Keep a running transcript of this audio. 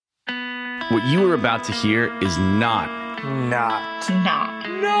What you are about to hear is not a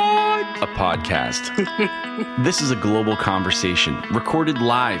podcast. This is a global conversation recorded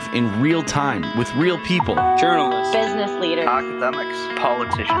live in real time with real people. Journalists, business leaders, academics,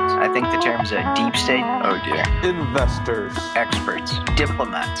 politicians. I think the term's a deep state. Oh dear. investors, Experts,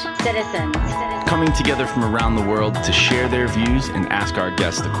 diplomats. citizens. Coming together from around the world to share their views and ask our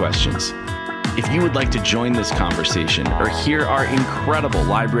guests the questions. If you would like to join this conversation or hear our incredible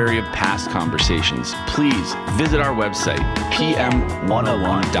library of past conversations, please visit our website,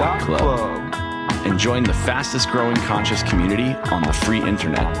 pm101.club, and join the fastest growing conscious community on the free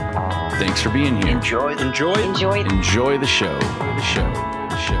internet. Thanks for being here. Enjoy. Enjoy. Enjoy the show.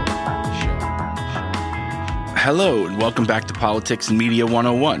 Hello, and welcome back to Politics and Media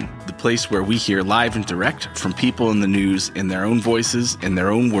 101, the place where we hear live and direct from people in the news in their own voices, in their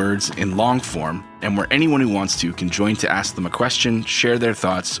own words, in long form, and where anyone who wants to can join to ask them a question, share their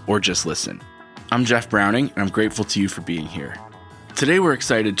thoughts, or just listen. I'm Jeff Browning, and I'm grateful to you for being here. Today we're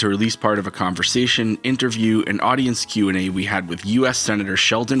excited to release part of a conversation, interview, and audience Q&A we had with U.S. Senator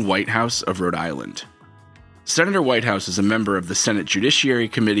Sheldon Whitehouse of Rhode Island. Senator Whitehouse is a member of the Senate Judiciary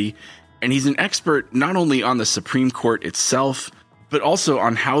Committee, and he's an expert not only on the Supreme Court itself, but also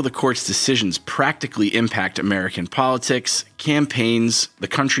on how the court's decisions practically impact American politics, campaigns, the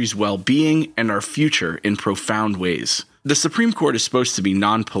country's well-being, and our future in profound ways. The Supreme Court is supposed to be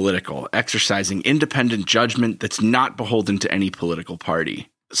non-political, exercising independent judgment that's not beholden to any political party.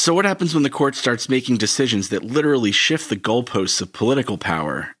 So what happens when the court starts making decisions that literally shift the goalposts of political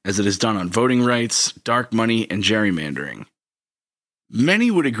power, as it has done on voting rights, dark money, and gerrymandering?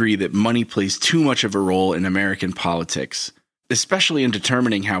 Many would agree that money plays too much of a role in American politics, especially in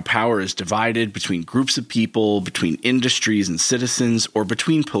determining how power is divided between groups of people, between industries and citizens, or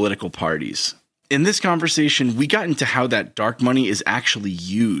between political parties. In this conversation, we got into how that dark money is actually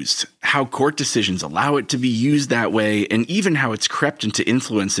used, how court decisions allow it to be used that way, and even how it's crept into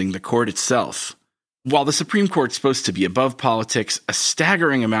influencing the court itself. While the Supreme Court's supposed to be above politics, a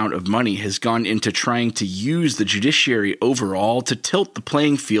staggering amount of money has gone into trying to use the judiciary overall to tilt the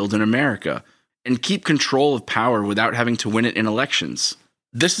playing field in America and keep control of power without having to win it in elections.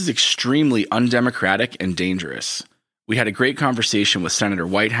 This is extremely undemocratic and dangerous. We had a great conversation with Senator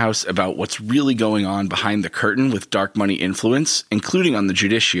Whitehouse about what's really going on behind the curtain with dark money influence, including on the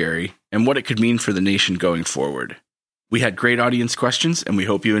judiciary, and what it could mean for the nation going forward. We had great audience questions, and we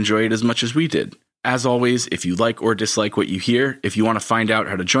hope you enjoy it as much as we did. As always, if you like or dislike what you hear, if you want to find out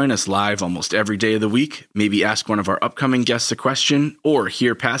how to join us live almost every day of the week, maybe ask one of our upcoming guests a question, or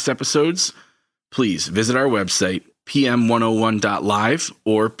hear past episodes, please visit our website, pm101.live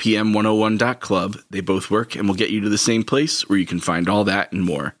or pm101.club. They both work and will get you to the same place where you can find all that and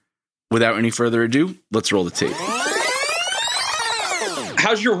more. Without any further ado, let's roll the tape.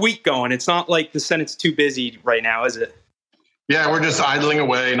 how's your week going? It's not like the Senate's too busy right now, is it? Yeah, we're just idling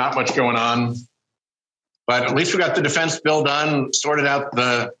away, not much going on. But at least we got the defense bill done, sorted out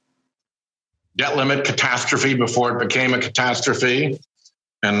the debt limit catastrophe before it became a catastrophe,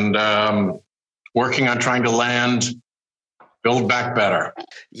 and working on trying to land Build Back Better.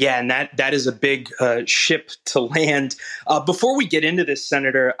 Yeah, and that is a big ship to land. Before we get into this,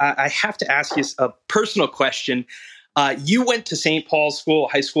 Senator, I have to ask you a personal question. You went to St. Paul's School,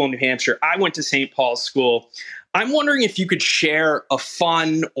 high school in New Hampshire. I went to St. Paul's School. I'm wondering if you could share a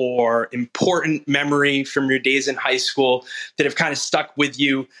fun or important memory from your days in high school that have kind of stuck with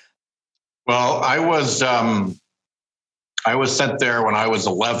you. Well, I was sent there when I was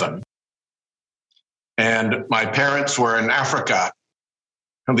 11. And my parents were in Africa,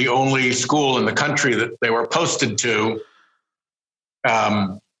 and the only school in the country that they were posted to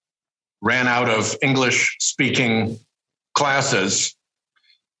ran out of English-speaking classes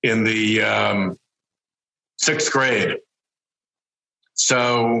in the sixth grade.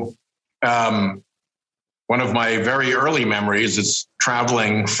 So one of my very early memories is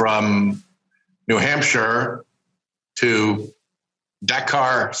traveling from New Hampshire to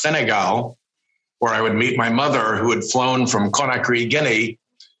Dakar, Senegal, where I would meet my mother, who had flown from Conakry, Guinea,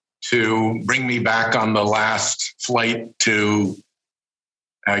 to bring me back on the last flight to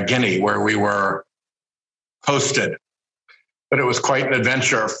Guinea, where we were posted. But it was quite an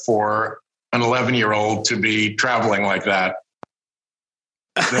adventure for an 11-year-old to be traveling like that.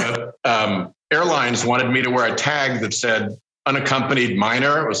 The airlines wanted me to wear a tag that said unaccompanied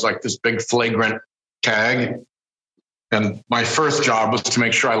minor. It was like this big flagrant tag. And my first job was to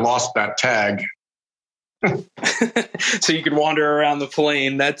make sure I lost that tag. So you could wander around the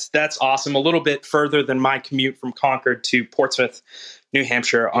plane. That's awesome. A little bit further than my commute from Concord to Portsmouth, New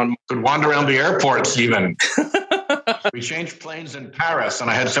Hampshire. Could wander around the airports even. We changed planes in Paris, and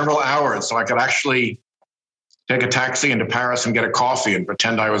I had several hours, so I could actually take a taxi into Paris and get a coffee and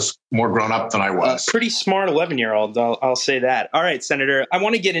pretend I was more grown up than I was. Pretty smart 11-year-old, I'll say that. All right, Senator, I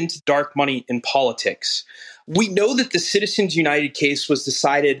want to get into dark money in politics. We know that the Citizens United case was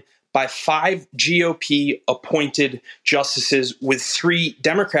decided by 5 GOP-appointed justices with 3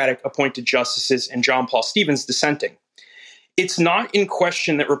 Democratic-appointed justices and John Paul Stevens dissenting. It's not in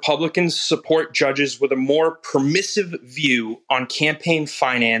question that Republicans support judges with a more permissive view on campaign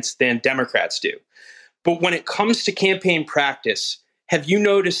finance than Democrats do. But when it comes to campaign practice, have you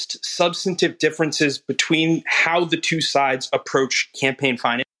noticed substantive differences between how the two sides approach campaign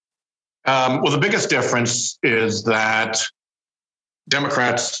finance? Well, the biggest difference is that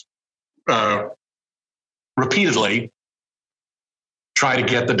Democrats repeatedly try to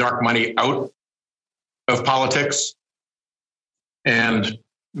get the dark money out of politics. And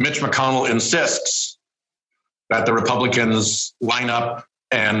Mitch McConnell insists that the Republicans line up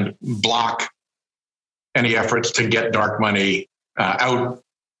and block any efforts to get dark money out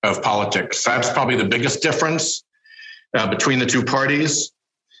of politics. That's probably the biggest difference between the two parties.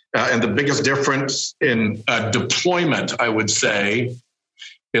 And the biggest difference in deployment, I would say,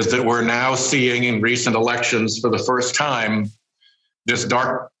 is that we're now seeing in recent elections for the first time these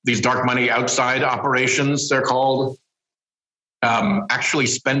dark money outside operations, they're called, actually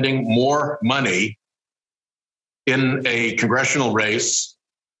spending more money in a congressional race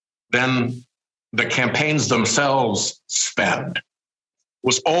than the campaigns themselves spend. It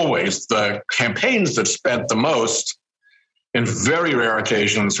was always the campaigns that spent the most. In very rare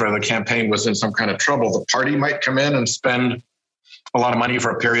occasions where the campaign was in some kind of trouble, the party might come in and spend a lot of money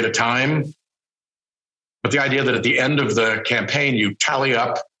for a period of time. But the idea that at the end of the campaign, you tally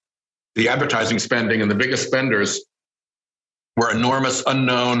up the advertising spending, and the biggest spenders were enormous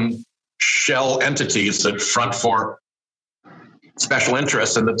unknown shell entities that front for special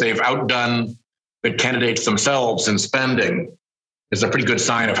interests, and that they've outdone the candidates themselves in spending, is a pretty good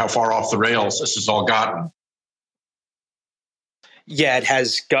sign of how far off the rails this has all gotten. Yeah, it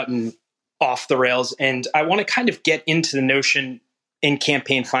has gotten off the rails. And I want to kind of get into the notion in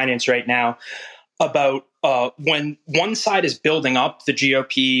campaign finance right now about when one side is building up the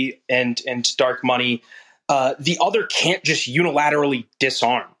GOP and dark money, the other can't just unilaterally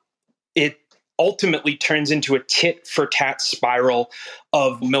disarm. It ultimately turns into a tit-for-tat spiral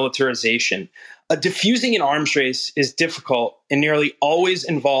of militarization. Diffusing an arms race is difficult and nearly always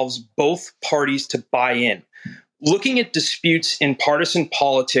involves both parties to buy in. Looking at disputes in partisan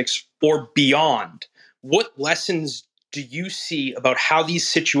politics or beyond, what lessons do you see about how these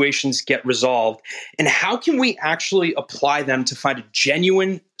situations get resolved, and how can we actually apply them to find a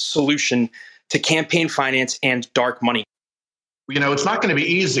genuine solution to campaign finance and dark money? You know, it's not going to be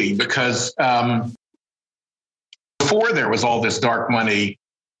easy because before there was all this dark money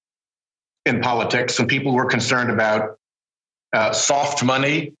in politics and people were concerned about soft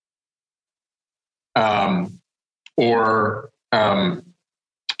money, or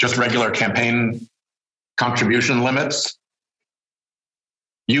just regular campaign contribution limits,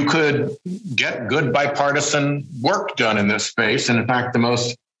 you could get good bipartisan work done in this space. And in fact, the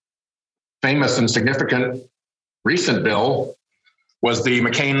most famous and significant recent bill was the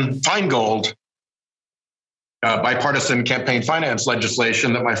McCain-Feingold bipartisan campaign finance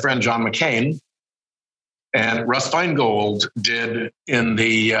legislation that my friend John McCain and Russ Feingold did in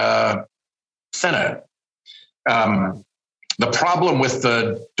the Senate. The problem with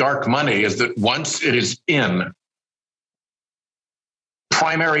the dark money is that once it is in,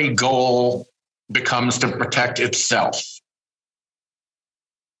 primary goal becomes to protect itself.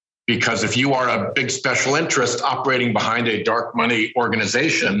 Because if you are a big special interest operating behind a dark money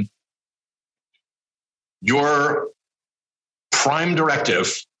organization, your prime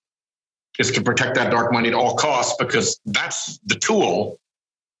directive is to protect that dark money at all costs, because that's the tool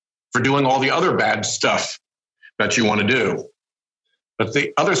for doing all the other bad stuff that you want to do. But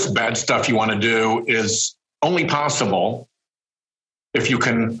the other bad stuff you want to do is only possible if you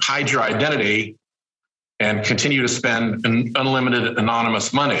can hide your identity and continue to spend unlimited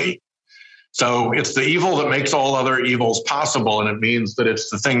anonymous money. So it's the evil that makes all other evils possible, and it means that it's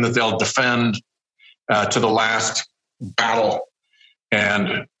the thing that they'll defend to the last battle.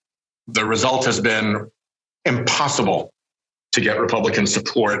 And the result has been impossible to get Republican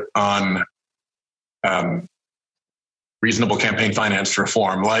support on reasonable campaign finance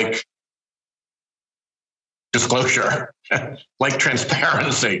reform, like disclosure, like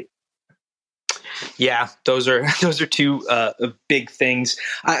transparency. Yeah, those are two big things.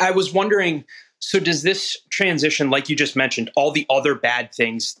 I was wondering, So does this transition, like you just mentioned, all the other bad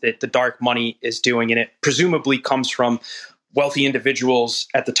things that the dark money is doing, and it presumably comes from wealthy individuals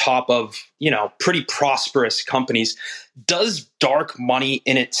at the top of, pretty prosperous companies. Does dark money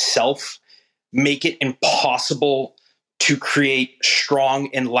in itself make it impossible to create strong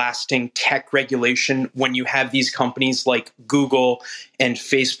and lasting tech regulation when you have these companies like Google and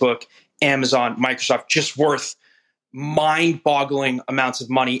Facebook, Amazon, Microsoft, just worth mind-boggling amounts of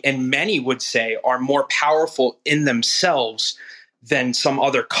money, and many would say are more powerful in themselves than some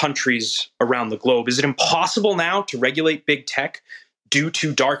other countries around the globe? Is it impossible now to regulate big tech due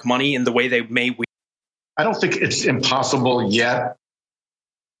to dark money in the way they may? I don't think it's impossible yet.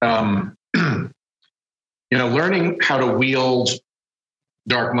 Learning how to wield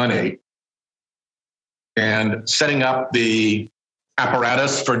dark money and setting up the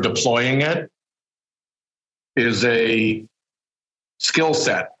apparatus for deploying it is a skill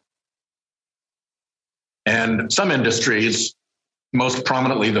set. And some industries, most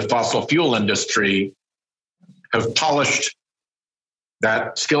prominently the fossil fuel industry, have polished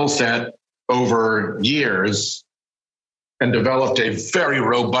that skill set over years and developed a very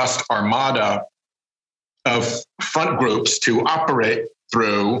robust armada of front groups to operate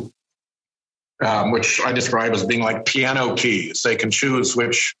through, which I describe as being like piano keys. They can choose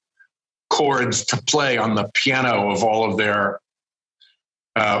which chords to play on the piano of all of their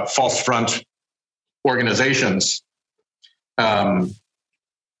false front organizations. And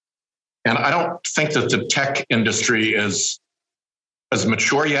I don't think that the tech industry is as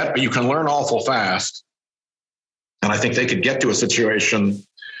mature yet, but you can learn awful fast. And I think they could get to a situation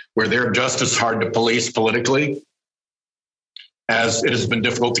where they're just as hard to police politically as it has been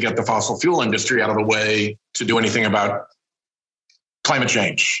difficult to get the fossil fuel industry out of the way to do anything about climate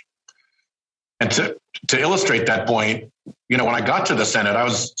change. And to illustrate that point, when I got to the Senate, I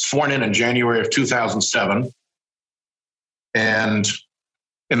was sworn in January of 2007. And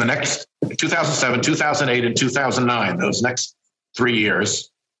in the next 2007, 2008, and 2009, those next 3 years,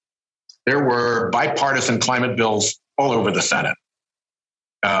 there were bipartisan climate bills all over the Senate.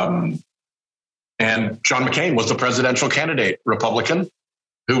 And John McCain was the presidential candidate, Republican,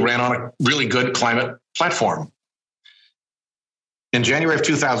 who ran on a really good climate platform. In January of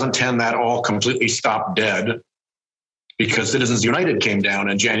 2010, that all completely stopped dead because Citizens United came down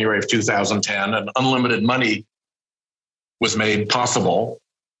in January of 2010 and unlimited money was made possible,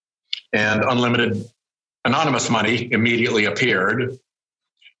 and unlimited anonymous money immediately appeared.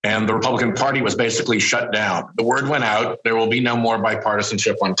 And the Republican Party was basically shut down. The word went out, there will be no more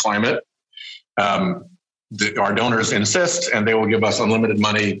bipartisanship on climate. Our donors insist, and they will give us unlimited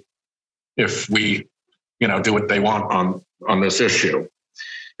money if we, do what they want on this issue.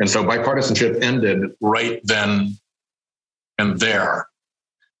 And so bipartisanship ended right then and there.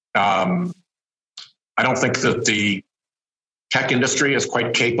 I don't think that the tech industry is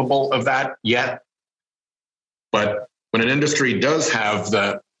quite capable of that yet. But when an industry does have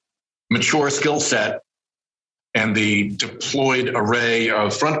the mature skill set and the deployed array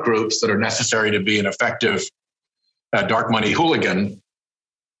of front groups that are necessary to be an effective dark money hooligan,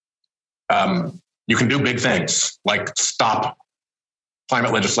 you can do big things like stop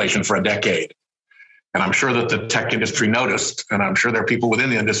climate legislation for a decade. And I'm sure that the tech industry noticed, and I'm sure there are people within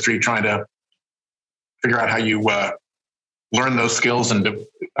the industry trying to figure out how you learn those skills and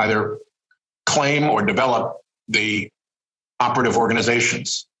either claim or develop the operative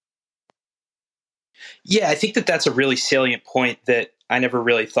organizations. Yeah, I think that that's a really salient point that I never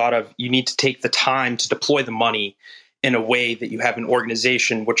really thought of. You need to take the time to deploy the money in a way that you have an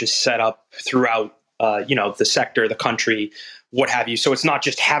organization which is set up throughout, the sector, the country, what have you. So it's not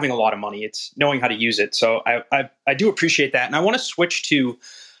just having a lot of money, it's knowing how to use it. So I do appreciate that. And I want to switch to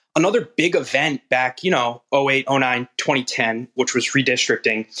another big event back, 08, 09, 2010, which was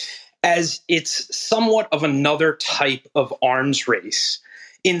redistricting, as it's somewhat of another type of arms race.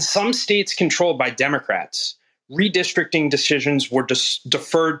 In some states controlled by Democrats, redistricting decisions were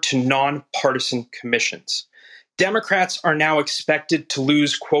deferred to nonpartisan commissions. Democrats are now expected to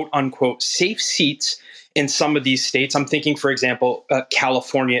lose, quote unquote, safe seats in some of these states. I'm thinking, for example,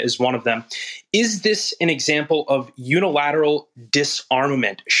 California is one of them. Is this an example of unilateral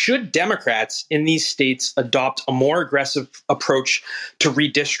disarmament? Should Democrats in these states adopt a more aggressive approach to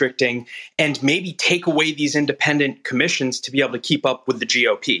redistricting and maybe take away these independent commissions to be able to keep up with the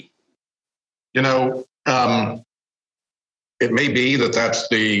GOP? It may be that that's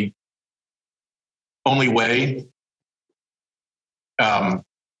the only way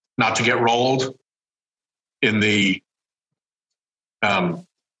not to get rolled in the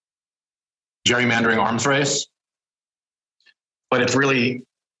gerrymandering arms race. But it's really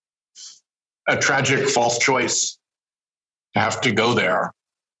a tragic false choice to have to go there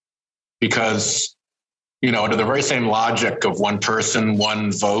because, under the very same logic of one person,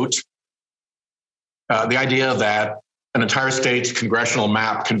 one vote, the idea that an entire state's congressional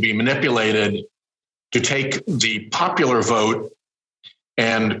map can be manipulated to take the popular vote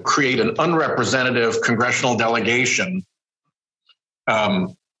and create an unrepresentative congressional delegation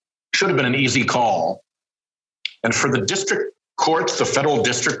should have been an easy call. And for the district courts, the federal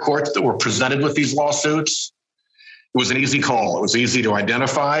district courts that were presented with these lawsuits, it was an easy call. It was easy to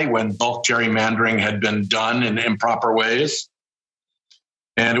identify when bulk gerrymandering had been done in improper ways,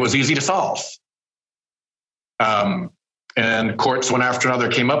 and it was easy to solve. And courts, one after another,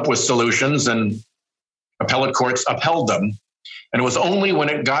 came up with solutions, and appellate courts upheld them. And it was only when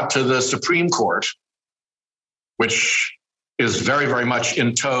it got to the Supreme Court, which is very, very much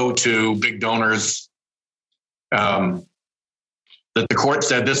in tow to big donors, that the court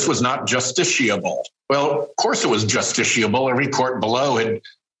said this was not justiciable. Well, of course it was justiciable. Every court below had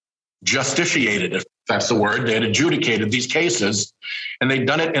justiciated, if that's the word. They had adjudicated these cases, and they'd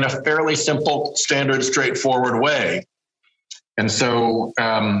done it in a fairly simple, standard, straightforward way. And so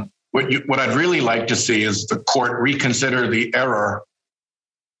what I'd really like to see is the court reconsider the error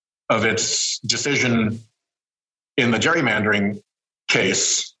of its decision in the gerrymandering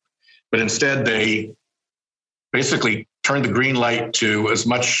case, but instead they basically turned the green light to as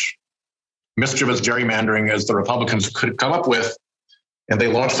much mischievous gerrymandering as the Republicans could come up with. And they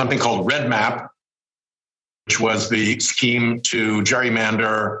launched something called Red Map, which was the scheme to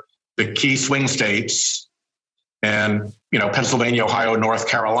gerrymander the key swing states. And, Pennsylvania, Ohio, North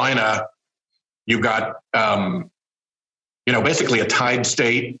Carolina, you got, basically a tied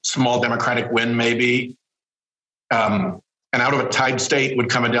state, small Democratic win maybe. And out of a tied state would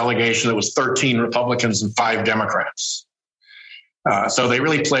come a delegation that was 13 Republicans and 5 Democrats. So they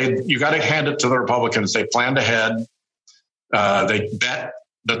really played, you got to hand it to the Republicans. They planned ahead. They bet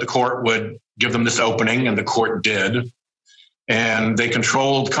that the court would give them this opening, and the court did. And they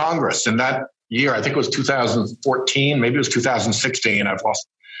controlled Congress. In that year, I think it was 2014, maybe it was 2016, I've lost.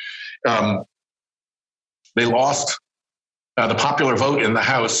 They lost the popular vote in the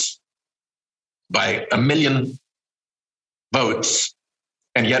House by 1 million votes,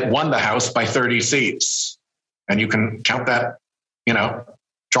 and yet won the House by 30 seats. And you can count that,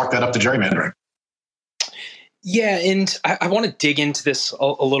 chalk that up to gerrymandering. Yeah, and I want to dig into this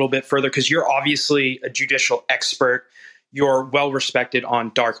a little bit further because you're obviously a judicial expert. You're well-respected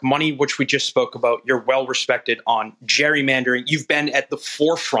on dark money, which we just spoke about. You're well-respected on gerrymandering. You've been at the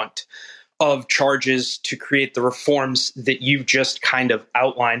forefront of charges to create the reforms that you've just kind of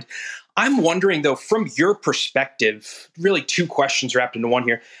outlined. I'm wondering, though, from your perspective, really 2 questions wrapped into one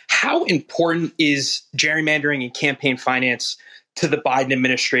here. How important is gerrymandering and campaign finance to the Biden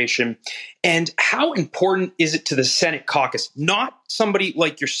administration? And how important is it to the Senate caucus? Not somebody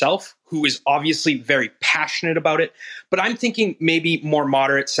like yourself, who is obviously very passionate about it, but I'm thinking maybe more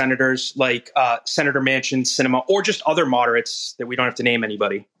moderate senators like Senator Manchin, Sinema, or just other moderates that we don't have to name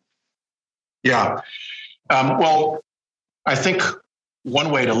anybody. Yeah. Well, I think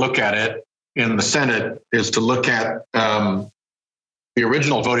one way to look at it in the Senate is to look at the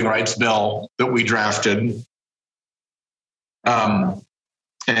original voting rights bill that we drafted.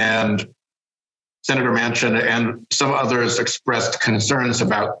 And Senator Manchin and some others expressed concerns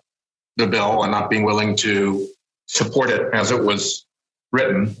about the bill and not being willing to support it as it was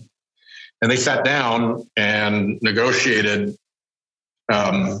written. And they sat down and negotiated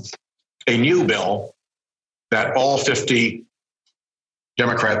a new bill that all 50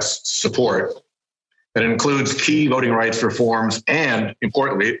 Democrats support, that includes key voting rights reforms and,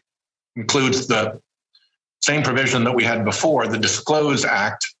 importantly, includes the same provision that we had before, the Disclose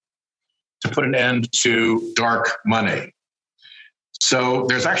Act, to put an end to dark money. So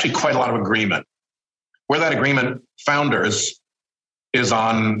there's actually quite a lot of agreement. Where that agreement founders is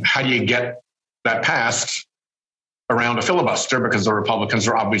on how do you get that passed around a filibuster, because the Republicans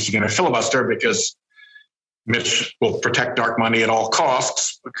are obviously going to filibuster because Mitch will protect dark money at all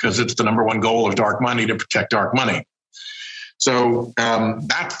costs, because it's the number one goal of dark money to protect dark money. So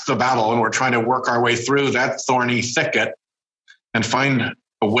that's the battle, and we're trying to work our way through that thorny thicket and find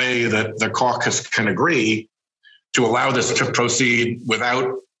a way that the caucus can agree to allow this to proceed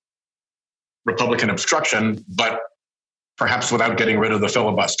without Republican obstruction, but perhaps without getting rid of the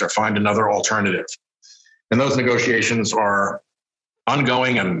filibuster, find another alternative. And those negotiations are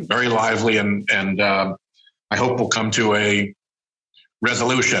ongoing and very lively, and I hope we'll come to a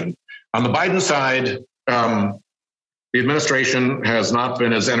resolution. On the Biden side, the administration has not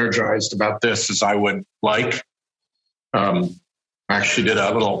been as energized about this as I would like. I actually did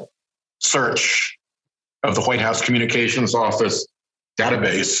a little search of the White House Communications Office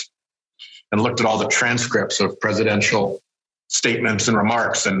database and looked at all the transcripts of presidential statements and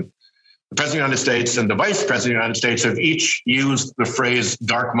remarks. And the President of the United States and the Vice President of the United States have each used the phrase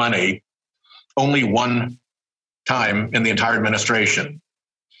dark money only one time in the entire administration.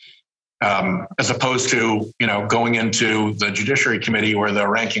 As opposed to, going into the Judiciary Committee where the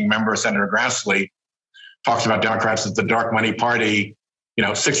ranking member, Senator Grassley, talks about Democrats as the dark money party,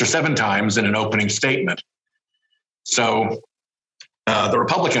 6 or 7 times in an opening statement. So the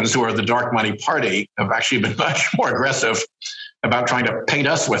Republicans, who are the dark money party, have actually been much more aggressive about trying to paint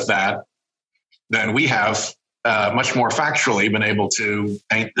us with that than we have much more factually been able to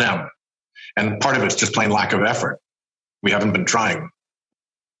paint them. And part of it's just plain lack of effort. We haven't been trying.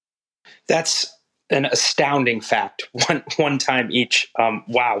 That's an astounding fact. One time each.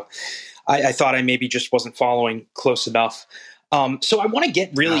 Wow. I thought I maybe just wasn't following close enough. So I want to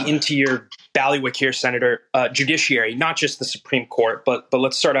get really into your ballywick here, Senator. Judiciary, not just the Supreme Court, but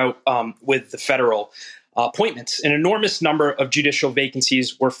let's start out with the federal appointments. An enormous number of judicial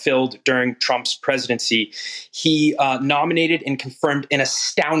vacancies were filled during Trump's presidency. He nominated and confirmed an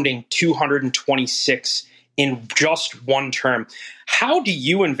astounding 226 in just one term. How do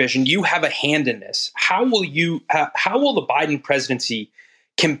you envision, you have a hand in this, how will the Biden presidency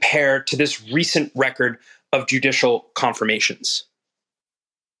compare to this recent record of judicial confirmations?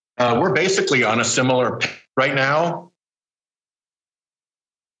 We're basically on a similar pace right now.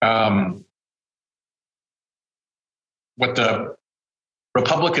 What the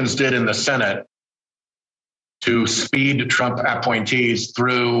Republicans did in the Senate to speed Trump appointees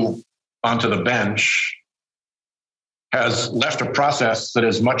through onto the bench has left a process that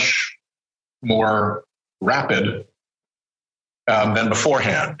is much more rapid than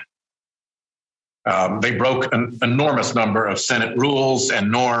beforehand. They broke an enormous number of Senate rules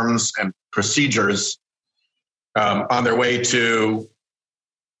and norms and procedures on their way to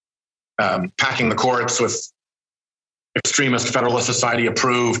packing the courts with extremist Federalist Society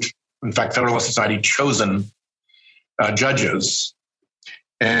approved, in fact, Federalist Society chosen judges.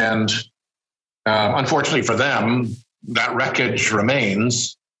 And unfortunately for them, that wreckage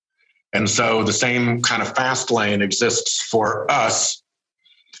remains. And so the same kind of fast lane exists for us.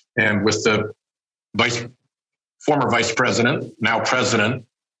 And with the former vice president, now president,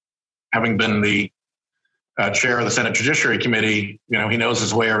 having been the chair of the Senate Judiciary Committee, he knows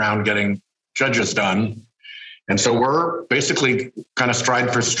his way around getting judges done. And so we're basically kind of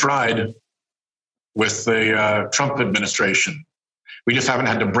stride for stride with the Trump administration. We just haven't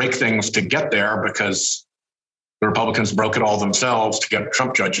had to break things to get there because the Republicans broke it all themselves to get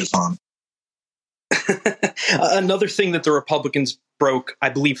Trump judges on. Another thing that the Republicans broke, I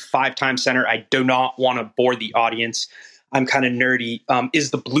believe 5 times, Senator, I do not want to bore the audience, I'm kind of nerdy,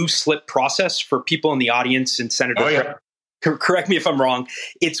 is the blue slip process for people in the audience. And Senator, correct me if I'm wrong.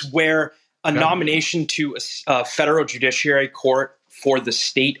 It's where a nomination to a federal judiciary court for the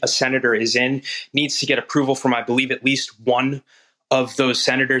state a senator is in needs to get approval from, I believe, at least one of those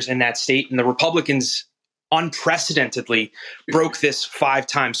senators in that state. And the Republicans unprecedentedly broke this 5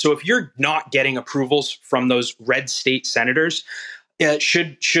 times. So if you're not getting approvals from those red state senators,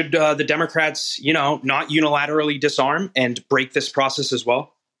 should the Democrats, not unilaterally disarm and break this process as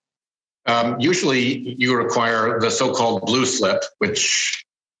well? Usually you require the so-called blue slip, which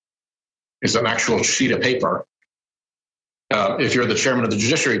is an actual sheet of paper. If you're the chairman of the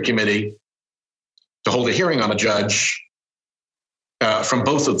Judiciary Committee, to hold a hearing on a judge from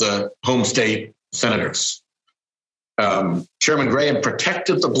both of the home state senators. Chairman Graham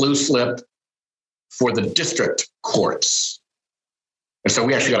protected the blue slip for the district courts. And so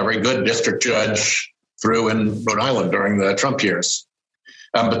we actually got a very good district judge through in Rhode Island during the Trump years.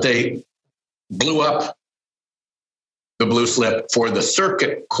 But they blew up the blue slip for the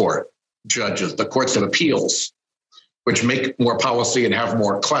circuit court judges, the courts of appeals, which make more policy and have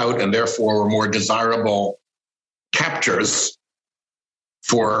more clout and therefore are more desirable captures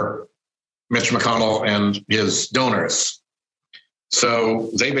for Mitch McConnell and his donors. So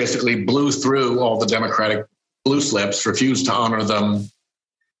they basically blew through all the Democratic blue slips, refused to honor them,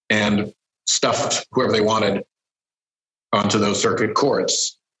 and stuffed whoever they wanted onto those circuit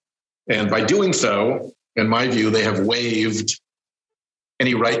courts. And by doing so, in my view, they have waived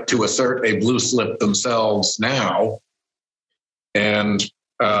any right to assert a blue slip themselves now. And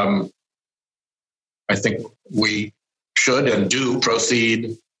I think we should and do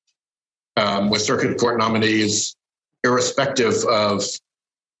proceed with circuit court nominees, irrespective of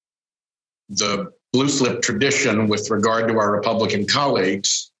the blue slip tradition with regard to our Republican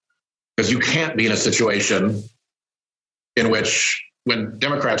colleagues, because you can't be in a situation in which when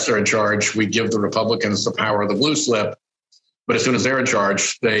Democrats are in charge, we give the Republicans the power of the blue slip. But as soon as they're in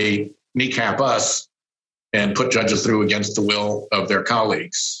charge, they kneecap us and put judges through against the will of their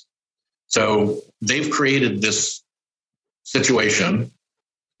colleagues. So they've created this situation,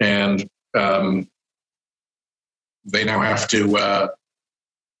 and they now have to,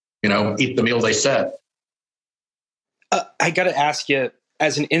 eat the meal they set. I got to ask you,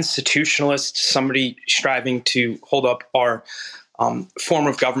 as an institutionalist, somebody striving to hold up our form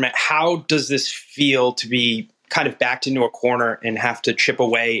of government, how does this feel to be kind of backed into a corner and have to chip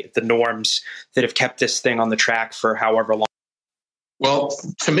away at the norms that have kept this thing on the track for however long? Well,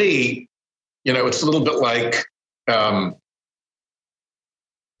 to me, it's a little bit like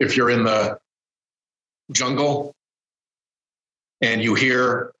if you're in the jungle and you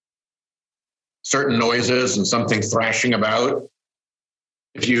hear certain noises and something thrashing about.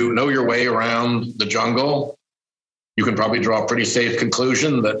 If you know your way around the jungle, you can probably draw a pretty safe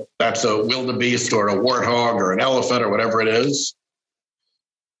conclusion that that's a wildebeest or a warthog or an elephant or whatever it is.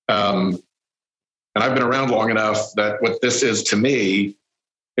 And I've been around long enough that what this is to me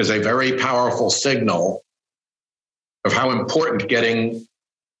is a very powerful signal of how important getting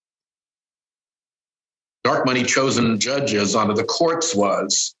dark money chosen judges onto the courts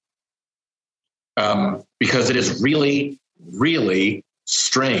was, because it is really, really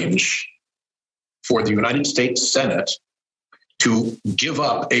strange for the United States Senate to give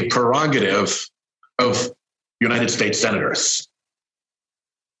up a prerogative of United States senators.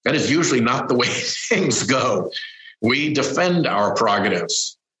 That is usually not the way things go. We defend our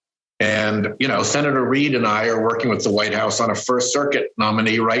prerogatives. And, Senator Reid and I are working with the White House on a First Circuit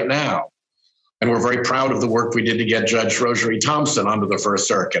nominee right now. And we're very proud of the work we did to get Judge Rosary Thompson onto the First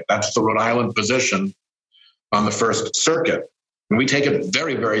Circuit. That's the Rhode Island position on the First Circuit. And we take it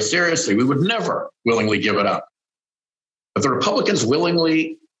very, very seriously. We would never willingly give it up. But the Republicans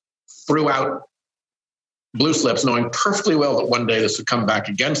willingly threw out blue slips, knowing perfectly well that one day this would come back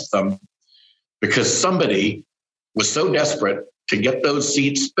against them, because somebody was so desperate to get those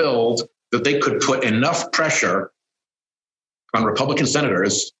seats filled that they could put enough pressure on Republican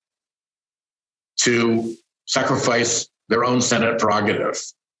senators to sacrifice their own Senate prerogative.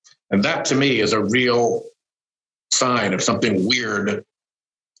 And that, to me, is a real sign of something weird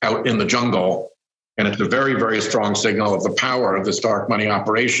out in the jungle. And it's a very, very strong signal of the power of this dark money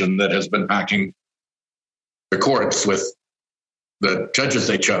operation that has been packing the courts with the judges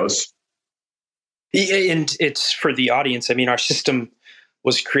they chose. And it's for the audience. I mean, our system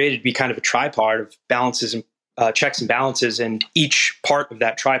was created to be kind of a tripod of balances and checks and balances. And each part of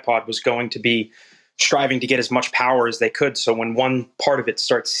that tripod was going to be striving to get as much power as they could. So when one part of it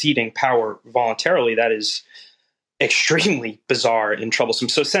starts ceding power voluntarily, that is extremely bizarre and troublesome.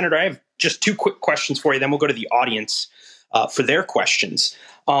 So, Senator, I have just two quick questions for you. Then we'll go to the audience for their questions.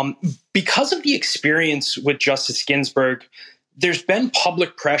 Because of the experience with Justice Ginsburg, there's been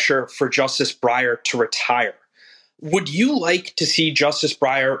public pressure for Justice Breyer to retire. Would you like to see Justice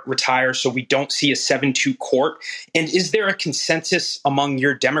Breyer retire so we don't see a 7-2 court? And is there a consensus among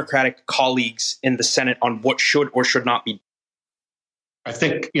your Democratic colleagues in the Senate on what should or should not be? I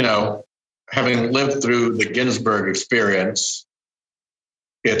think, having lived through the Ginsburg experience,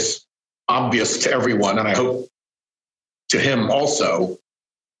 it's obvious to everyone, and I hope to him also,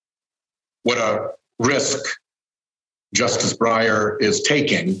 what a risk Justice Breyer is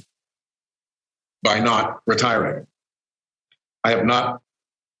taking by not retiring. I have not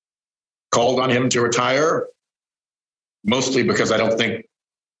called on him to retire, mostly because I don't think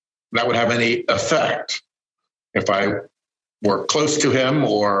that would have any effect. If I were close to him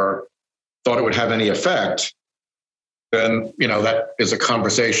or thought it would have any effect, then, that is a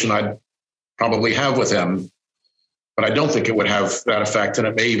conversation I'd probably have with him. But I don't think it would have that effect, and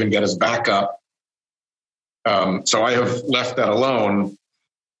it may even get us back up. So I have left that alone.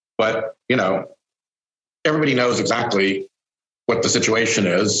 But, everybody knows exactly what the situation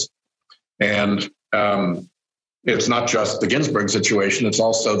is. And it's not just the Ginsburg situation, it's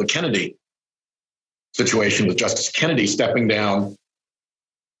also the Kennedy situation, with Justice Kennedy stepping down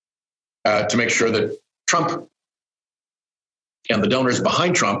to make sure that Trump and the donors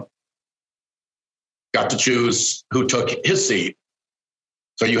behind Trump got to choose who took his seat.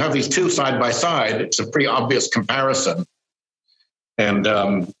 So you have these two side by side. It's a pretty obvious comparison. And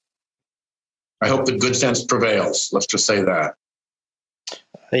I hope that good sense prevails. Let's just say that.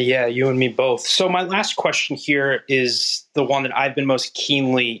 Yeah, you and me both. So my last question here is the one that I've been most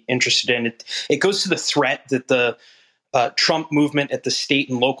keenly interested in. It goes to the threat that the Trump movement at the state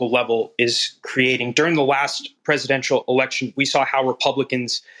and local level is creating. During the last presidential election, we saw how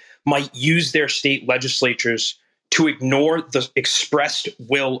Republicans might use their state legislatures to ignore the expressed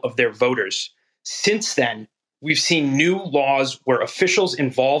will of their voters. Since then, we've seen new laws where officials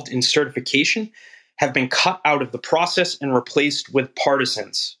involved in certification have been cut out of the process and replaced with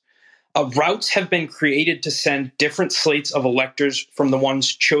partisans. Routes have been created to send different slates of electors from the ones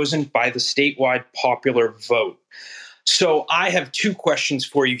chosen by the statewide popular vote. So I have two questions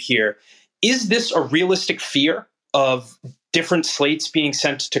for you here. Is this a realistic fear of different slates being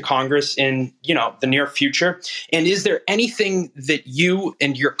sent to Congress in, the near future? And is there anything that you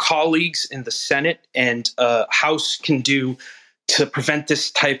and your colleagues in the Senate and House can do to prevent this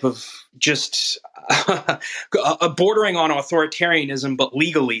type of just bordering on authoritarianism, but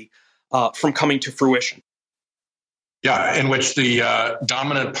legally, from coming to fruition? Yeah, in which the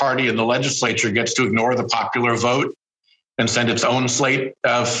dominant party in the legislature gets to ignore the popular vote and send its own slate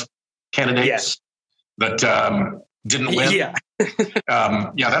of candidates that didn't win. Yeah.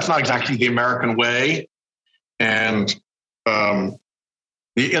 That's not exactly the American way. And the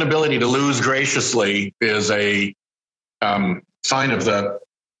inability to lose graciously is a sign of the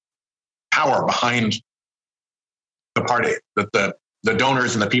power behind the party, that the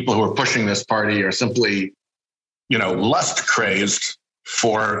donors and the people who are pushing this party are simply, lust crazed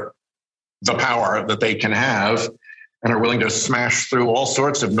for the power that they can have and are willing to smash through all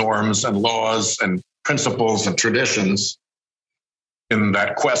sorts of norms and laws and principles and traditions in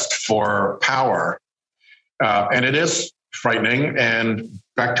that quest for power. And it is frightening. And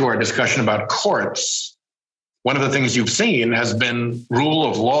back to our discussion about courts, one of the things you've seen has been rule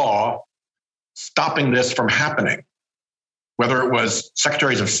of law stopping this from happening. Whether it was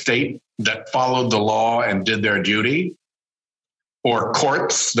secretaries of state that followed the law and did their duty, or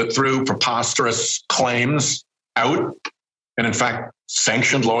courts that threw preposterous claims out and, in fact,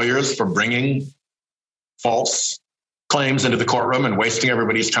 sanctioned lawyers for bringing false claims into the courtroom and wasting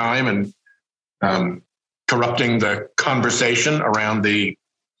everybody's time and corrupting the conversation around the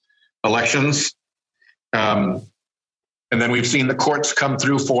elections. And then we've seen the courts come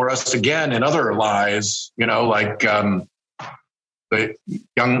through for us again in other lies, like the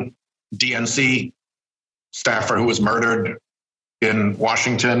young DNC staffer who was murdered in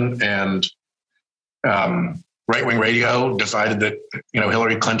Washington, and right-wing radio decided that,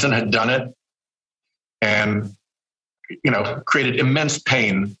 Hillary Clinton had done it, and, created immense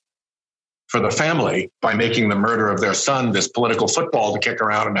pain for the family by making the murder of their son this political football to kick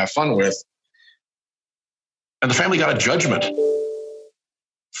around and have fun with. And the family got a judgment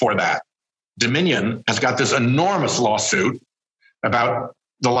for that. Dominion has got this enormous lawsuit about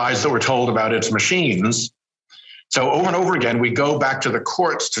the lies that were told about its machines. So over and over again, we go back to the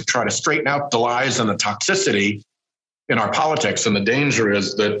courts to try to straighten out the lies and the toxicity in our politics. And the danger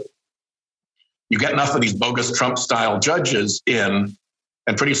is that you get enough of these bogus Trump-style judges in,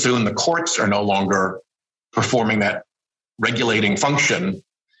 and pretty soon the courts are no longer performing that regulating function.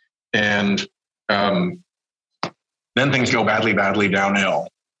 And then things go badly, badly downhill.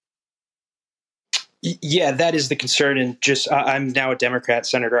 Yeah, that is the concern. And I'm now a Democrat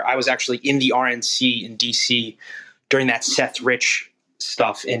senator. I was actually in the RNC in D.C. during that Seth Rich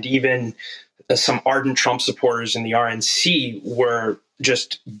stuff. And even some ardent Trump supporters in the RNC were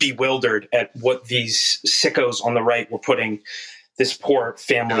just bewildered at what these sickos on the right were putting this poor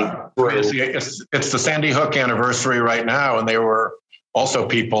family through. It's the Sandy Hook anniversary right now. And there were also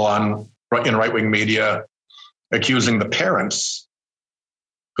people in right-wing media accusing the parents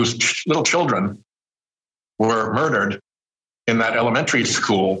whose little children were murdered in that elementary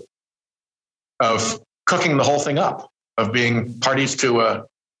school of cooking the whole thing up, of being parties to a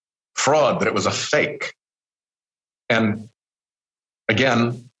fraud, that it was a fake. And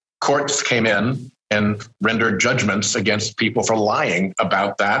again, courts came in and rendered judgments against people for lying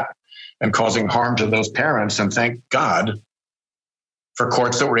about that and causing harm to those parents. And thank God for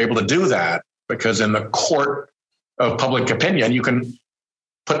courts that were able to do that, because in the court of public opinion, you can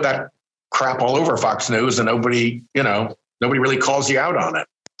put that crap all over Fox News and nobody really calls you out on it.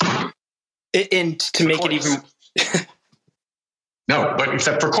 And to make it even... No, but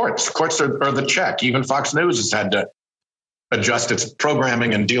except for courts. Courts are the check. Even Fox News has had to adjust its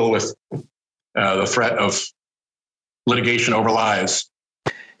programming and deal with the threat of litigation over lies.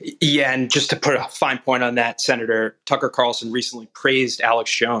 Yeah, and just to put a fine point on that, Senator Tucker Carlson recently praised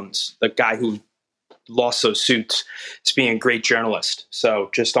Alex Jones, the guy who lost those suits, as being a great journalist. So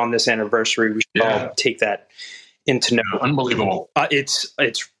just on this anniversary, we should all take that into note. Unbelievable. It's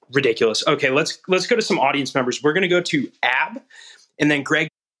ridiculous. Okay, let's go to some audience members. We're going to go to Ab, and then Greg,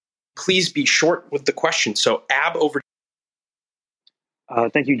 please be short with the question. So Ab, over.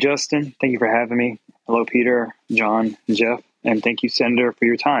 Thank you, Justin. Thank you for having me. Hello, Peter, John, and Jeff, and thank you, Senator, for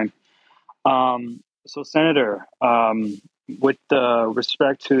your time. So, Senator, with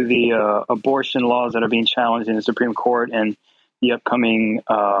respect to the abortion laws that are being challenged in the Supreme Court and the upcoming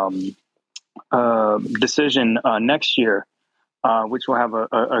decision next year, which will have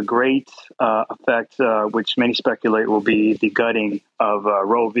a great effect, which many speculate will be the gutting of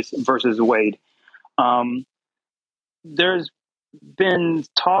Roe versus Wade. There's been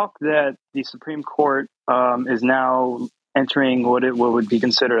talk that the Supreme Court is now entering what would be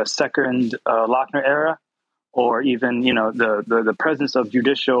considered a second Lochner era, or even the presence of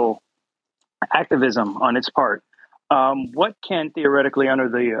judicial activism on its part. What can theoretically, under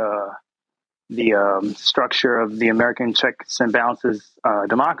the structure of the American checks and balances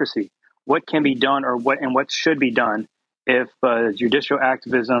democracy, what can be done, or what should be done if judicial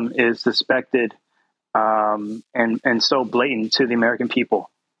activism is suspected and so blatant to the American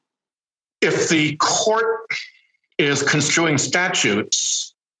people? If the court is construing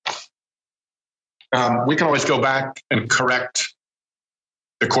statutes, we can always go back and correct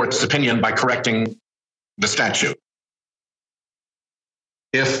the court's opinion by correcting the statute.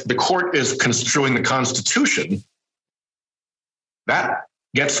 If the court is construing the Constitution, that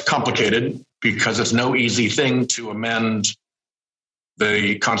gets complicated because it's no easy thing to amend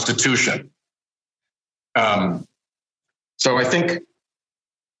the Constitution. So I think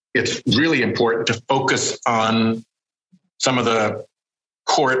it's really important to focus on some of the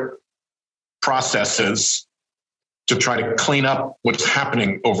court processes to try to clean up what's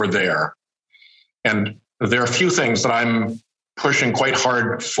happening over there. And there are a few things that I'm pushing quite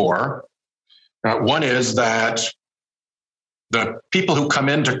hard for. One is that the people who come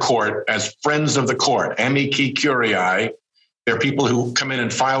into court as friends of the court, amici curiae, they're people who come in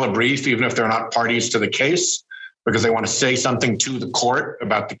and file a brief, even if they're not parties to the case, because they want to say something to the court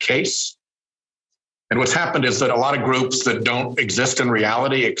about the case. And what's happened is that a lot of groups that don't exist in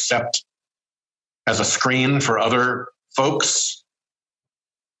reality except as a screen for other folks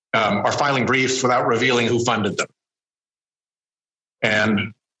are filing briefs without revealing who funded them.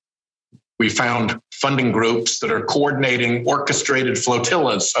 And we found funding groups that are coordinating orchestrated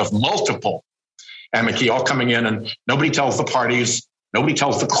flotillas of multiple amici all coming in, and nobody tells the parties, nobody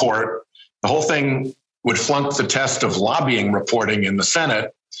tells the court. The whole thing would flunk the test of lobbying reporting in the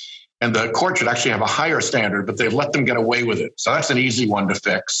Senate, and the court should actually have a higher standard, but they've let them get away with it. So that's an easy one to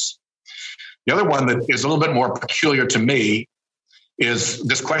fix. The other one that is a little bit more peculiar to me is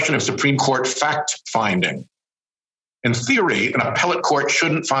this question of Supreme Court fact finding. In theory, an appellate court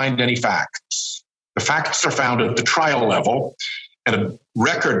shouldn't find any facts. The facts are found at the trial level, and a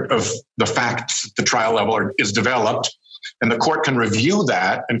record of the facts at the trial level is developed, and the court can review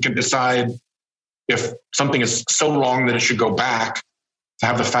that and can decide if something is so wrong that it should go back to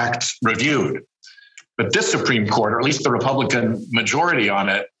have the facts reviewed. But this Supreme Court, or at least the Republican majority on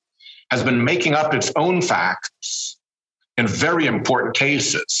it, has been making up its own facts in very important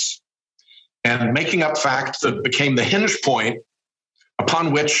cases and making up facts that became the hinge point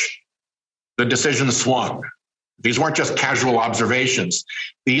upon which the decision swung. These weren't just casual observations.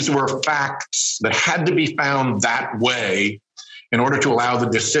 These were facts that had to be found that way in order to allow the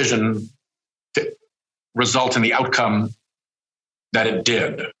decision to result in the outcome that it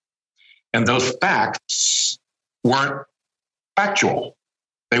did. And those facts weren't factual.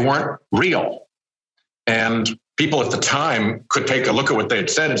 They weren't real. And people at the time could take a look at what they had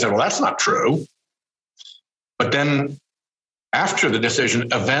said and say, well, that's not true. But then after the decision,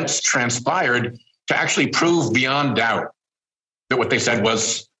 events transpired to actually prove beyond doubt that what they said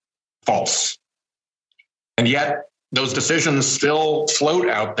was false. And yet those decisions still float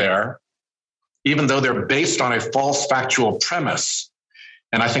out there, even though they're based on a false factual premise.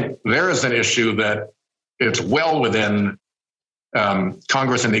 And I think there is an issue that it's well within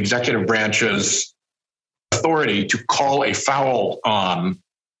Congress and the executive branch's authority to call a foul on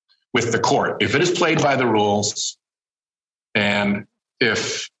with the court. If it is played by the rules and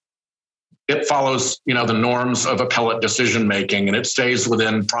if it follows, the norms of appellate decision making and it stays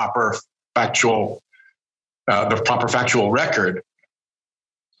within the proper factual record,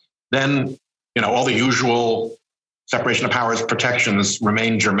 then all the usual separation of powers protections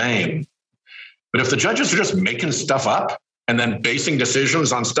remain germane. But if the judges are just making stuff up and then basing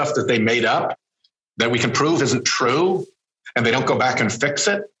decisions on stuff that they made up that we can prove isn't true, and they don't go back and fix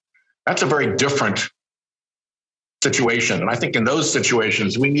it, that's a very different situation. And I think in those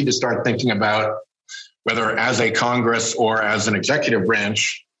situations, we need to start thinking about whether as a Congress or as an executive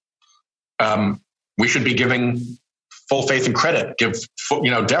branch, we should be giving full faith and credit, give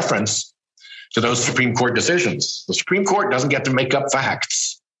deference to those Supreme Court decisions. The Supreme Court doesn't get to make up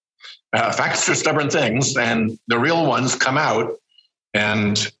facts. Facts are stubborn things, and the real ones come out.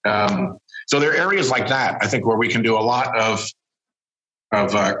 And So there are areas like that, I think, where we can do a lot of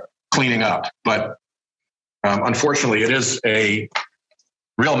cleaning up. But unfortunately, it is a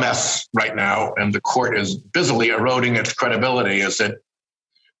real mess right now, and the court is busily eroding its credibility as it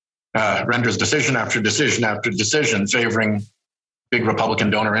renders decision after decision after decision favoring big Republican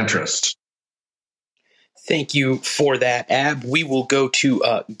donor interests. Thank you for that, Ab. We will go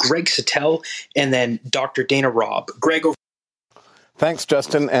to Greg Sattel and then Dr. Dana Robb. Greg, over. Thanks,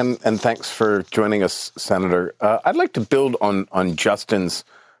 Justin, and thanks for joining us, Senator. I'd like to build on Justin's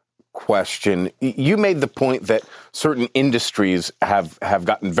question. You made the point that certain industries have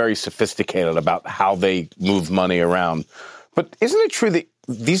gotten very sophisticated about how they move money around. But isn't it true that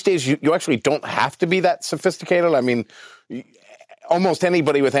these days you actually don't have to be that sophisticated? I mean, almost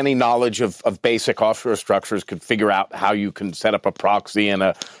anybody with any knowledge of basic offshore structures could figure out how you can set up a proxy in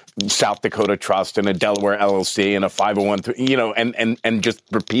a South Dakota trust and a Delaware LLC and a 501, and just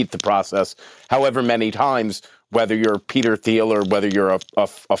repeat the process however many times, whether you're Peter Thiel or whether you're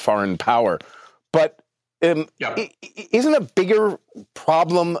a foreign power. But isn't a bigger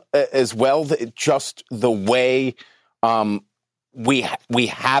problem as well that just the way we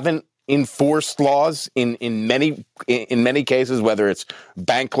haven't enforced laws in many cases, whether it's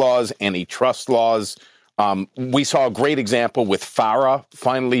bank laws, antitrust laws. We saw a great example with FARA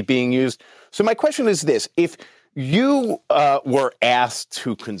finally being used. So my question is this: if you were asked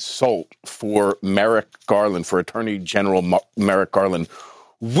to consult for Merrick Garland, for Attorney General Merrick Garland,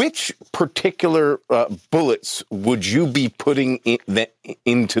 which particular bullets would you be putting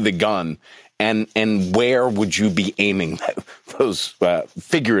into the gun? And where would you be aiming those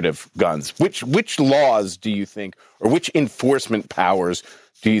figurative guns? Which laws do you think, or which enforcement powers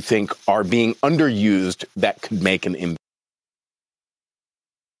do you think are being underused that could make an impact?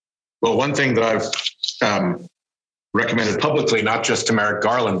 Well, one thing that I've recommended publicly, not just to Merrick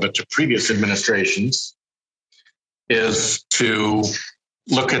Garland, but to previous administrations, is to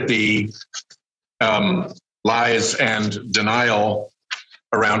look at the lies and denial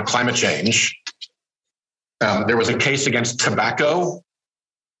around climate change. There was a case against tobacco,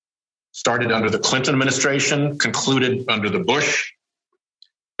 started under the Clinton administration, concluded under the Bush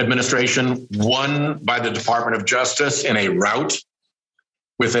administration, won by the Department of Justice in a rout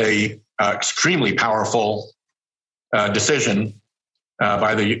with a extremely powerful decision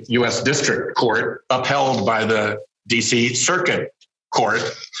by the U.S. District Court, upheld by the D.C. Circuit Court.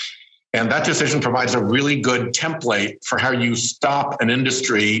 And that decision provides a really good template for how you stop an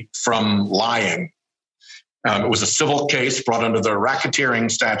industry from lying. It was a civil case brought under the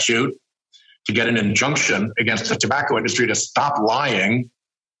racketeering statute to get an injunction against the tobacco industry to stop lying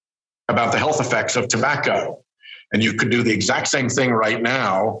about the health effects of tobacco. And you could do the exact same thing right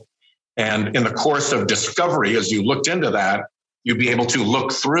now. And in the course of discovery, as you looked into that, you'd be able to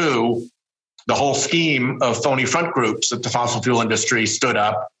look through the whole scheme of phony front groups that the fossil fuel industry stood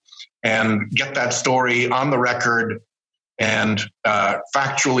up and get that story on the record and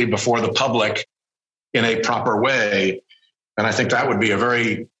factually before the public in a proper way. And I think that would be a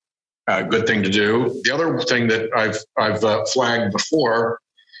very good thing to do. The other thing that I've flagged before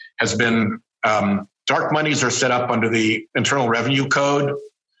has been dark monies are set up under the Internal Revenue Code.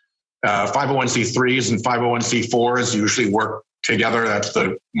 501c3s and 501c4s usually work together. That's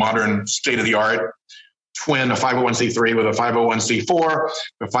the modern state of the art. Twin a 501c3 with a 501c4.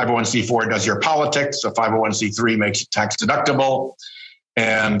 The 501c4 does your politics. The 501c3 makes it tax deductible.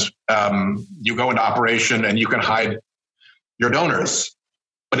 And you go into operation and you can hide your donors.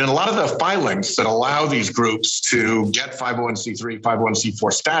 But in a lot of the filings that allow these groups to get 501c3,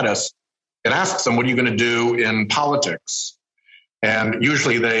 501c4 status, it asks them, what are you going to do in politics? And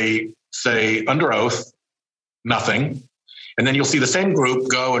usually they say under oath, nothing. And then you'll see the same group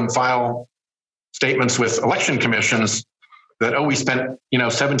go and file statements with election commissions that, we spent,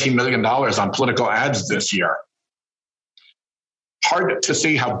 $17 million on political ads this year. Hard to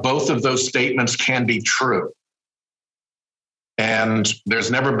see how both of those statements can be true. And there's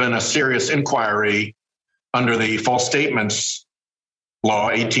never been a serious inquiry under the false statements law,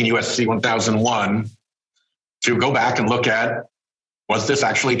 18 U.S.C. 1001, to go back and look at, was this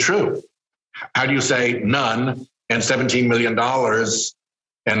actually true? How do you say none and $17 million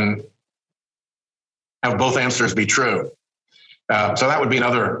and have both answers be true? So that would be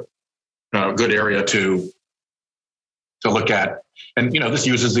another good area to look at. And, this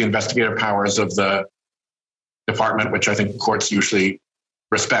uses the investigative powers of the department, which I think courts usually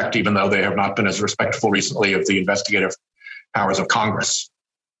respect, even though they have not been as respectful recently of the investigative powers of Congress.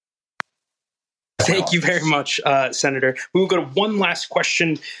 Thank you very much, Senator. We will go to one last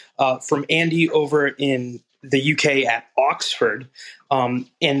question from Andy over in the UK at Oxford. And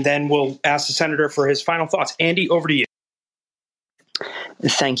then we'll ask the senator for his final thoughts. Andy, over to you.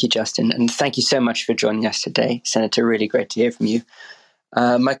 Thank you, Justin. And thank you so much for joining us today, Senator. Really great to hear from you.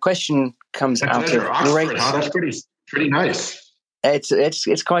 My question comes out of Oxford, that's pretty nice.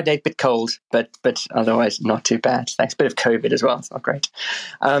 It's quite a bit cold, but otherwise not too bad. Thanks. A bit of COVID as well. It's not great.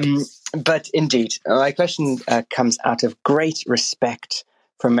 But indeed, my question comes out of great respect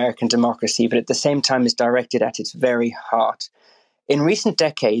for American democracy, but at the same time is directed at its very heart. In recent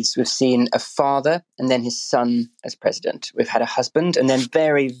decades, we've seen a father and then his son as president. We've had a husband and then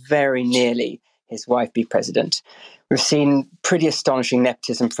very, very nearly his wife be president. We've seen pretty astonishing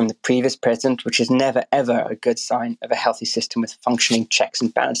nepotism from the previous president, which is never, ever a good sign of a healthy system with functioning checks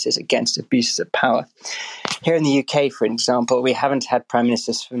and balances against abuses of power. Here in the UK, for example, we haven't had prime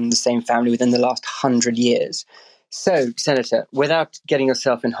ministers from the same family within the last 100 years. So, Senator, without getting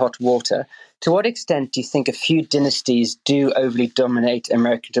yourself in hot water, to what extent do you think a few dynasties do overly dominate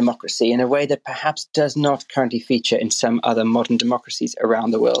American democracy in a way that perhaps does not currently feature in some other modern democracies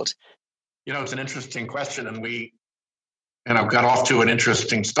around the world? It's an interesting question, and we got off to an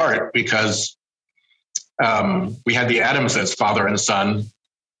interesting start because we had the Adamses, father and son,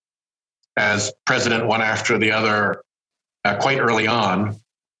 as president one after the other quite early on.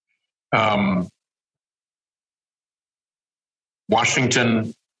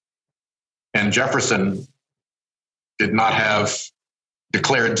 Washington and Jefferson did not have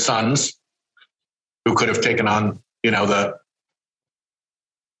declared sons who could have taken on, the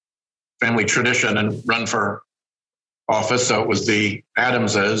family tradition and run for office. So it was the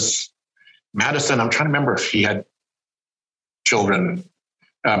Adamses. Madison, I'm trying to remember if he had children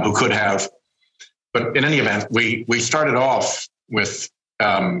who could have. But in any event, we started off with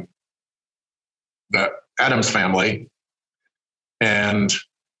the Adams family. And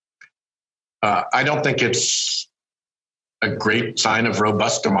I don't think it's a great sign of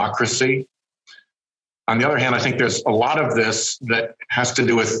robust democracy. On the other hand, I think there's a lot of this that has to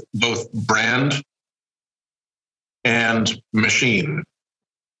do with both brand and machine.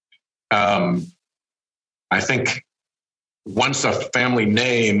 I think once a family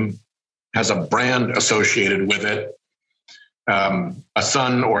name has a brand associated with it, a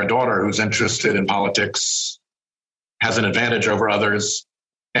son or a daughter who's interested in politics has an advantage over others,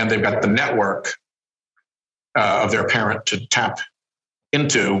 and they've got the network of their parent to tap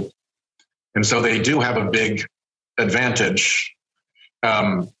into. And so they do have a big advantage.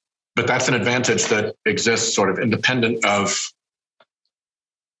 But that's an advantage that exists sort of independent of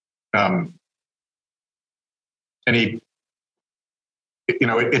any,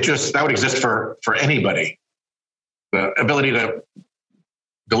 that would exist for anybody. The ability to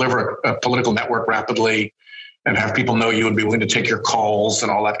deliver a political network rapidly and have people know you and be willing to take your calls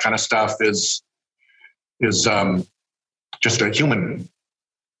and all that kind of stuff is just a human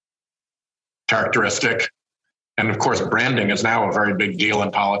characteristic. And of course, branding is now a very big deal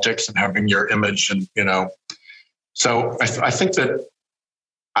in politics and having your image and, So I think that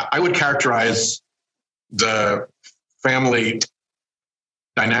I would characterize the family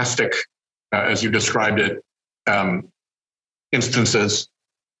dynastic, as you described it, instances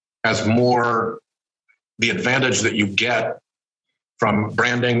as more the advantage that you get from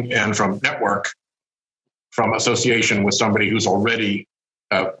branding and from network, from association with somebody who's already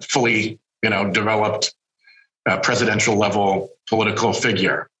fully, developed presidential level political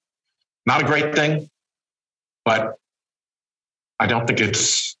figure. Not a great thing, but I don't think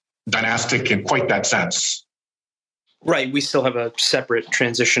it's dynastic in quite that sense. Right. We still have a separate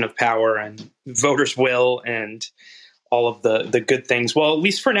transition of power and voters' will and all of the good things. Well, at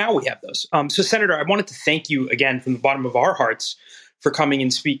least for now, we have those. So, Senator, I wanted to thank you again from the bottom of our hearts for coming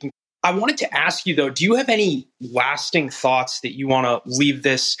and speaking. I wanted to ask you, though, do you have any lasting thoughts that you want to leave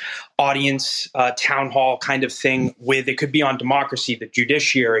this audience town hall kind of thing with? It could be on democracy, the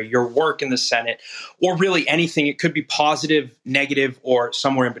judiciary, your work in the Senate, or really anything. It could be positive, negative, or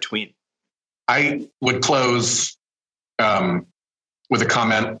somewhere in between. I would close with a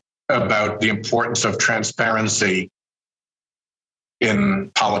comment about the importance of transparency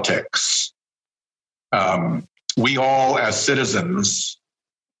in politics. We all, as citizens,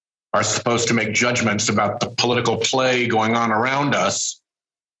 are supposed to make judgments about the political play going on around us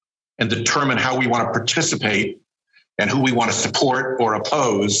and determine how we want to participate and who we want to support or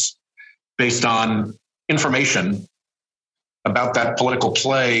oppose based on information about that political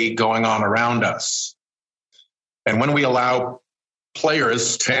play going on around us. And when we allow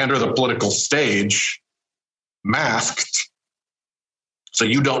players to enter the political stage masked, so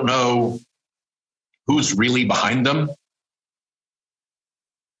you don't know who's really behind them,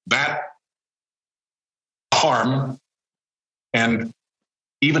 that harm and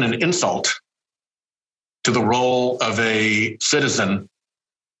even an insult to the role of a citizen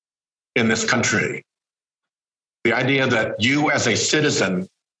in this country. The idea that you as a citizen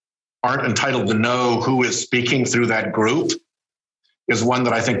aren't entitled to know who is speaking through that group is one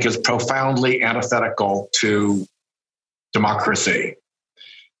that I think is profoundly antithetical to democracy.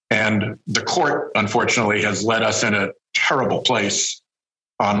 And the court, unfortunately, has led us in a terrible place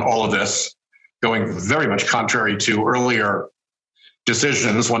on all of this, going very much contrary to earlier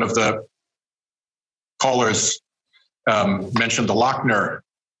decisions. One of the callers mentioned the Lochner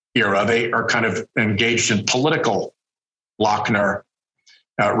era. They are kind of engaged in political Lochner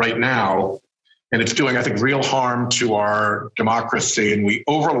right now. And it's doing, I think, real harm to our democracy. And we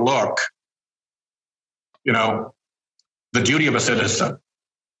overlook, the duty of a citizen.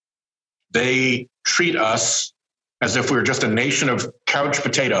 They treat us as if we were just a nation of couch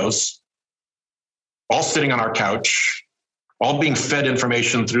potatoes, all sitting on our couch, all being fed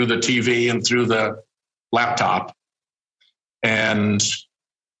information through the TV and through the laptop. And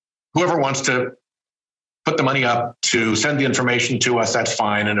whoever wants to put the money up to send the information to us, that's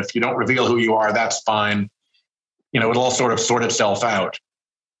fine. And if you don't reveal who you are, that's fine. It'll all sort of sort itself out.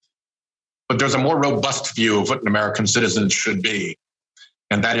 But there's a more robust view of what an American citizen should be.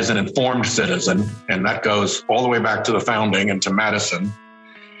 And that is an informed citizen. And that goes all the way back to the founding and to Madison.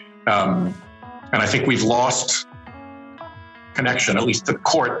 And I think we've lost connection, at least the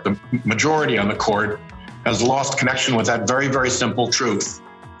court, the majority on the court has lost connection with that very, very simple truth,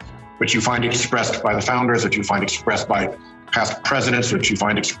 which you find expressed by the founders, which you find expressed by past presidents, which you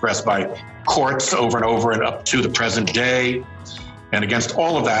find expressed by courts over and over and up to the present day. And against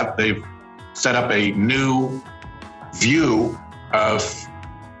all of that, they've set up a new view of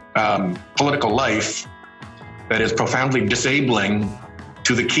political life that is profoundly disabling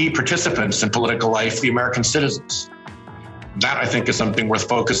to the key participants in political life, the American citizens. That, I think, is something worth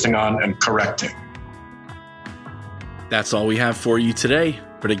focusing on and correcting. That's all we have for you today.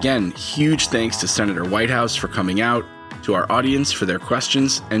 But again, huge thanks to Senator Whitehouse for coming out, to our audience for their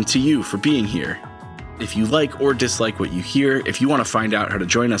questions, and to you for being here. If you like or dislike what you hear, if you want to find out how to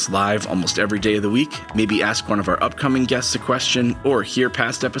join us live almost every day of the week, maybe ask one of our upcoming guests a question, or hear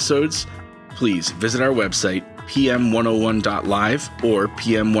past episodes, please visit our website, pm101.live or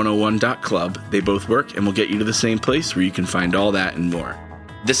pm101.club. They both work and will get you to the same place where you can find all that and more.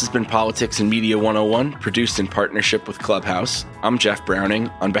 This has been Politics and Media 101, produced in partnership with Clubhouse. I'm Jeff Browning.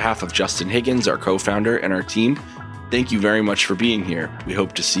 On behalf of Justin Higgins, our co-founder, and our team, thank you very much for being here. We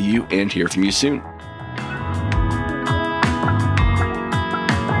hope to see you and hear from you soon.